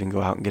might even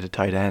go out and get a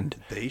tight end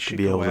to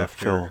be able to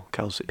fill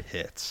Kelsey.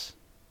 Pitts.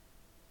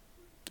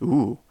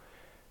 Ooh,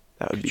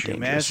 that would be dangerous. Could you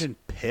imagine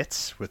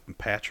Pitts with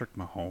Patrick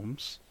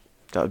Mahomes?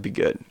 That would be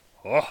good.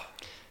 Oh,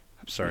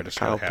 I'm sorry to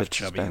Kyle start half Pitts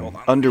has chubby. been Hold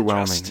on.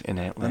 underwhelming in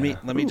Atlanta.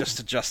 Let me just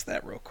adjust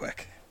that real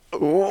quick.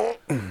 Ooh.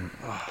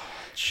 Oh,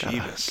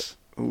 Jesus.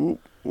 Ooh.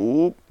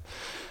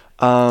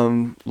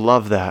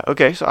 Love that.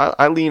 Okay, so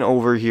I lean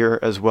over here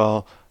as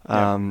well.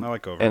 I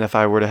like over. And if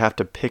I were to have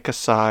to pick a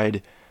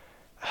side,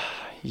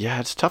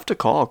 it's tough to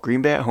call.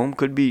 Green Bay at home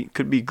could be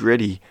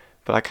gritty,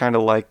 but I kind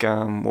of like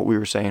what we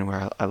were saying,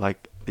 where I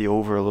like the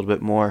over a little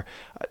bit more.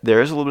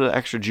 There is a little bit of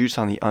extra juice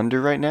on the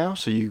under right now,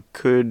 so you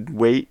could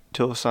wait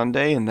till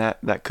Sunday, and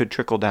that could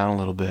trickle down a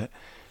little bit,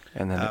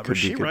 and then it could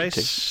be good Rice,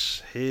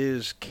 to take.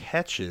 His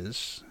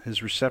catches,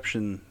 his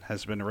reception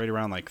has been right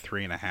around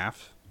 3.5.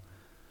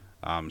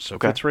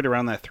 If it's right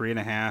around that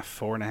 3.5,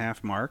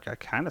 4.5 mark, I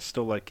kind of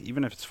still like,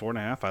 even if it's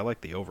 4.5, I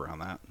like the over on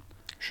that.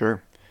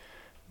 Sure,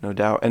 no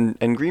doubt.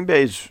 And Green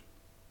Bay's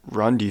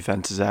run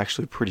defense is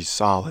actually pretty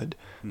solid.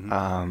 Mm-hmm.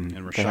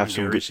 And they have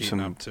some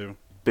up too.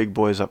 Big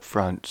boys up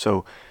front,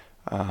 so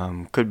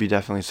could be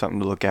definitely something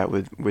to look at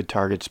with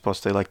targets. Plus,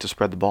 they like to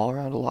spread the ball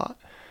around a lot.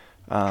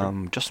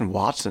 Justin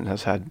Watson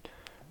has had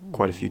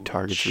quite a few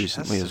targets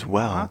recently as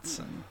well.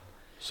 Watson.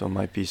 So it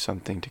might be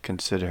something to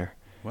consider.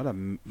 What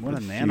an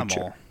future.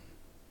 animal.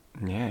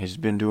 Yeah, he's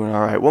been doing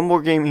all right. One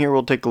more game here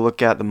we'll take a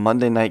look at, the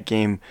Monday night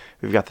game.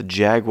 We've got the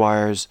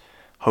Jaguars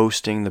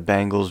hosting the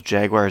Bengals.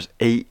 Jaguars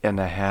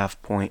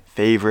 8.5-point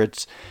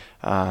favorites.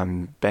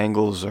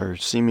 Bengals are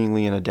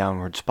seemingly in a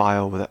downward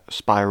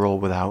spiral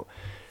without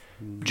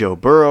Joe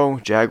Burrow.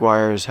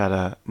 Jaguars had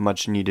a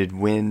much-needed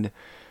win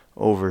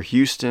over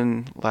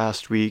Houston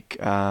last week.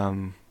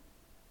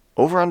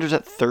 Over-unders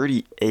at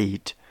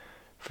 38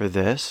 for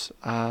this.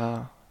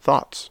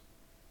 Thoughts?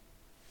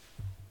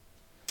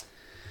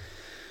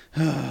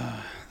 The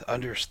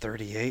under's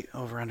 38.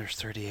 Over-under's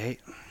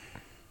 38.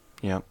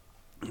 Yep.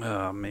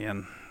 Oh,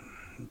 man.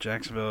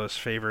 Jacksonville is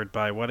favored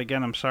by what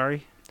again? I'm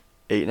sorry?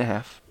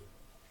 8.5.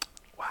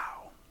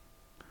 Wow.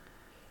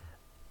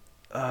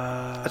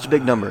 That's a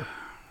big number.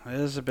 It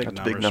is a big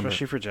number,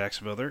 especially for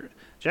Jacksonville.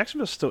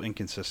 Jacksonville's still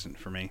inconsistent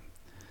for me.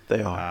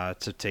 They are.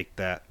 To take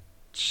that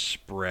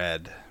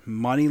spread.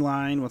 Money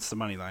line, what's the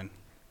money line?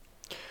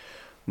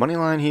 Money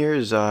line here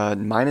is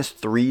minus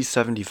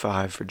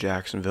 375 for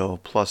Jacksonville,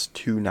 plus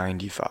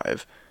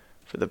 295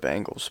 for the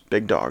Bengals.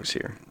 Big dogs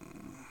here.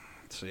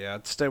 So, yeah,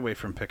 I'd stay away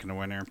from picking a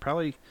winner.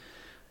 Probably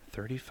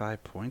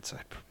 35 points.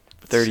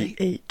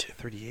 38.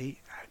 38.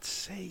 I'd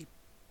say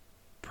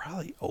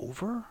probably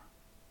over.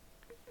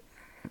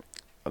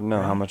 I don't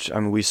know how much. I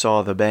mean, we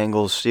saw the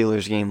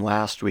Bengals-Steelers game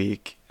last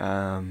week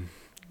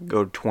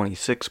go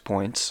 26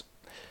 points.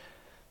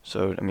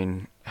 So, I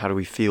mean, how do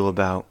we feel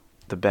about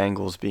the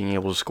Bengals being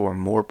able to score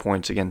more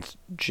points against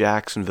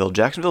Jacksonville?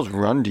 Jacksonville's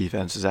run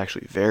defense is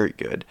actually very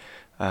good.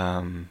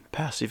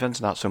 Pass defense,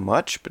 not so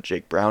much, but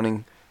Jake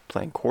Browning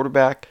playing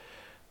quarterback,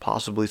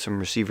 possibly some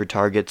receiver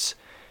targets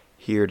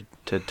here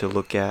to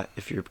look at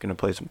if you're going to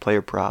play some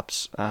player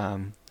props. I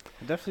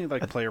definitely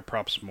like player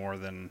props more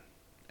than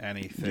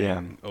anything.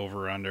 Yeah.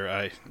 Over under.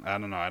 I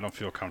don't know. I don't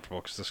feel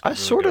comfortable because this. I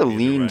sort of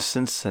lean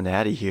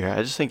Cincinnati here.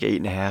 I just think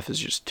 8.5 is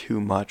just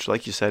too much.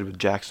 Like you said, with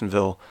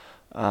Jacksonville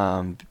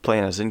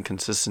playing as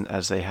inconsistent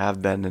as they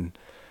have been, and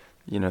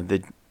I don't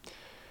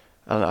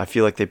know, I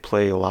feel like they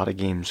play a lot of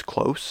games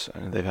close.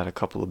 They've had a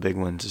couple of big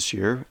ones this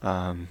year.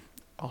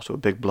 Also a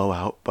big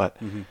blowout, but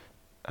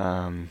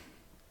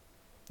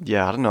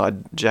yeah, I don't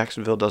know.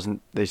 Jacksonville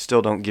they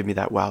still don't give me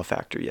that wow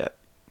factor yet.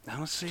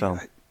 Honestly, so,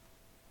 I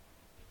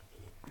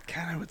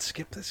kind of would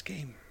skip this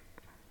game.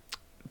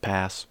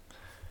 Pass.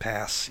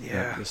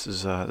 Yeah. This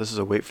is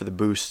a wait for the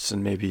boosts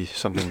and maybe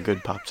something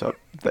good pops up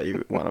that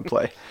you want to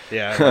play.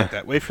 Yeah, I like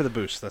that. Wait for the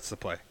boost. That's the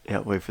play. Yeah,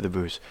 wait for the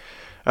boost.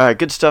 All right,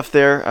 good stuff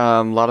there.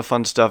 A lot of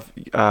fun stuff.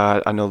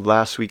 I know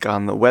last week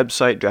on the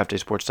website,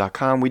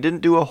 draftdaysports.com, we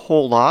didn't do a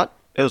whole lot.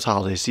 It was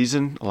holiday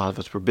season. A lot of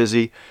us were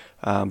busy.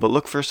 But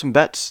look for some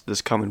bets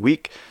this coming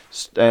week.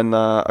 And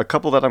a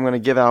couple that I'm going to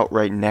give out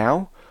right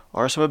now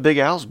are some of Big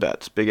Al's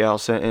bets. Big Al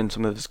sent in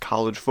some of his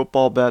college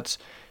football bets.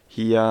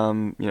 He,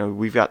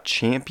 we've got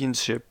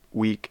championship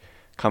week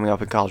coming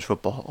up in college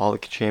football. All the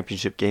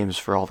championship games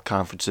for all the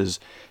conferences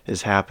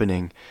is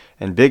happening.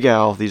 And Big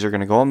Al, these are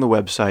going to go on the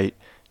website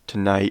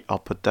tonight. I'll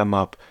put them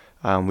up.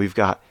 We've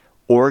got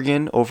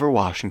Oregon over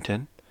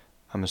Washington.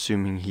 I'm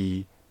assuming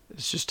he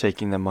is just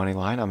taking the money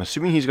line. I'm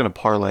assuming he's going to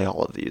parlay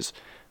all of these.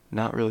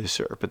 Not really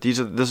sure, but this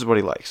is what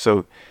he likes.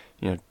 So,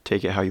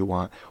 take it how you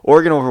want.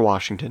 Oregon over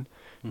Washington.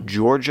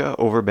 Georgia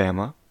over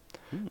Bama.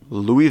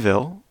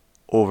 Louisville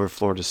over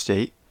Florida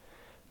State.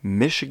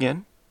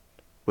 Michigan,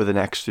 with an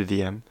X through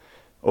the M,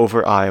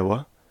 over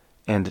Iowa.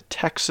 And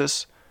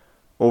Texas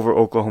over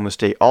Oklahoma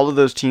State. All of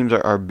those teams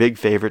are big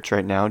favorites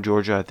right now.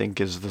 Georgia, I think,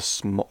 is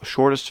the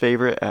shortest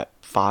favorite at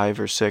 5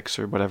 or 6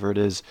 or whatever it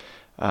is.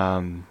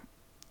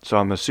 So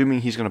I'm assuming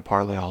he's going to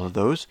parlay all of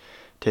those,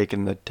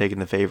 taking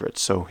the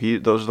favorites. So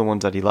those are the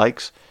ones that he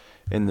likes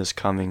in this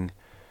coming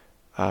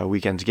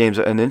weekend's games.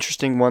 An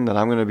interesting one that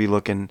I'm going to be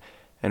looking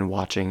and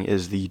watching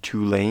is the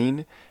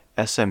Tulane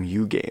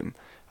SMU game.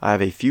 I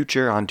have a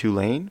future on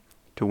Tulane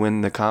to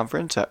win the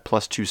conference at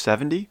plus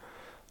 270.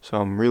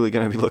 So I'm really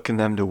going to be looking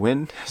them to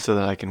win so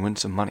that I can win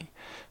some money.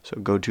 So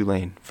go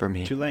Tulane for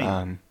me.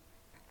 Tulane.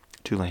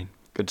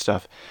 Good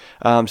stuff.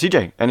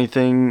 CJ,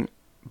 anything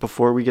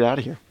before we get out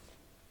of here?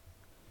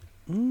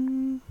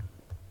 I'm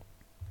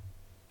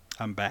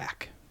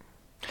back.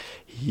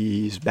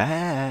 He's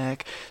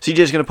back.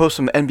 CJ's going to post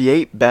some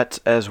NBA bets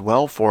as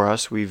well for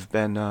us. We've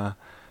been,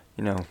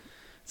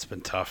 it's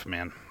been tough,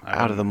 man.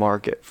 Out of the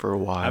market for a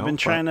while. I've been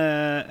trying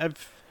to.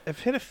 I've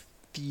hit a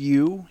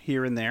few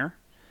here and there.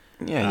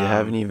 Yeah, you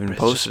haven't even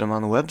posted them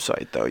on the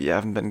website though. You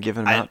haven't been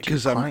giving them out to your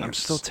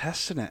clients. Because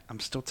I'm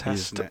still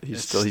testing it.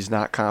 He's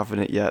not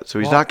confident yet, so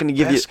he's not going to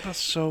give you. Basketball's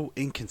so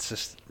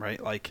inconsistent,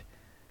 right? Like,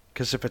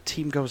 because if a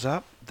team goes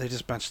up, they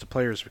just bench the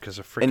players because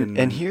of freaking.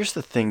 And here's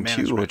the thing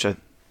too, which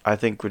I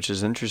think which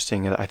is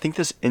interesting. I think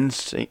this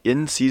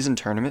in-season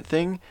tournament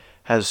thing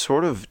has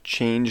sort of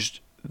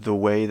changed the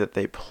way that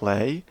they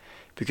play,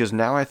 because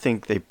now I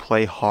think they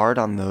play hard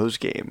on those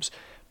games,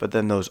 but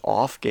then those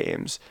off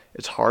games,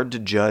 it's hard to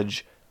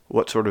judge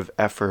what sort of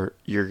effort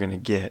you're going to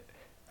get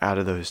out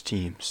of those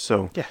teams.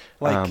 So yeah,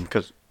 like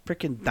because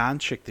freaking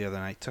Doncic the other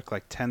night took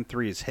like 10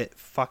 threes, hit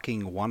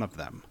fucking one of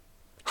them.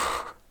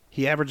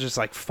 he averages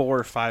like 4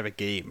 or 5 a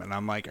game, and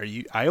I'm like,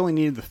 I only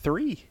needed the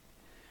 3,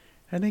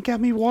 and they got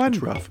me 1.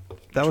 It's rough.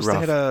 That was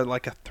rough. They had a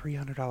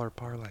 $300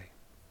 parlay.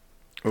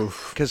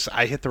 Oof. Because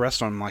I hit the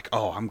rest of them. I'm like,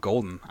 oh, I'm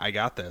golden. I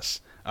got this.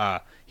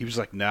 He was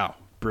like, no,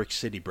 Brick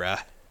City,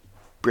 bruh.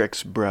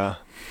 Bricks, bruh.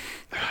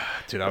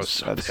 Dude, I was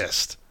so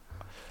pissed.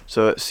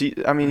 So, see,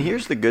 I mean,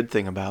 here's the good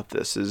thing about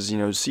this is,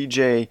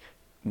 CJ,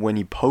 when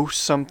he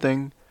posts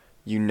something,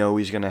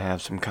 he's going to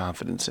have some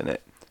confidence in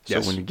it. So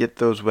Yes. when you get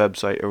those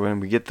when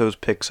we get those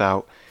picks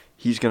out,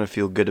 he's going to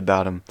feel good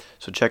about them.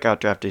 So check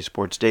out Draft Day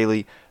Sports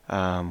Daily.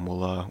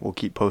 We'll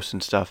keep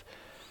posting stuff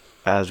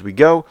as we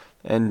go,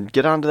 and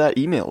get onto that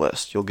email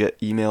list. You'll get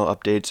email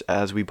updates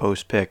as we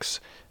post picks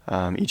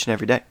each and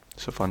every day.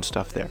 So fun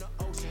stuff there.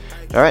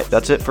 All right,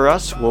 that's it for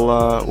us.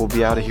 We'll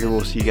be out of here.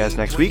 We'll see you guys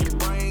next week.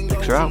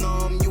 Picks are out.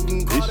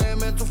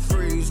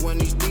 Peace. When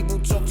these people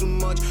talk too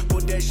much,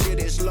 put that shit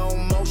in slow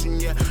motion.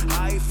 Yeah,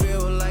 I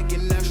feel like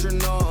an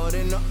astronaut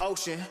in the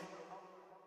ocean.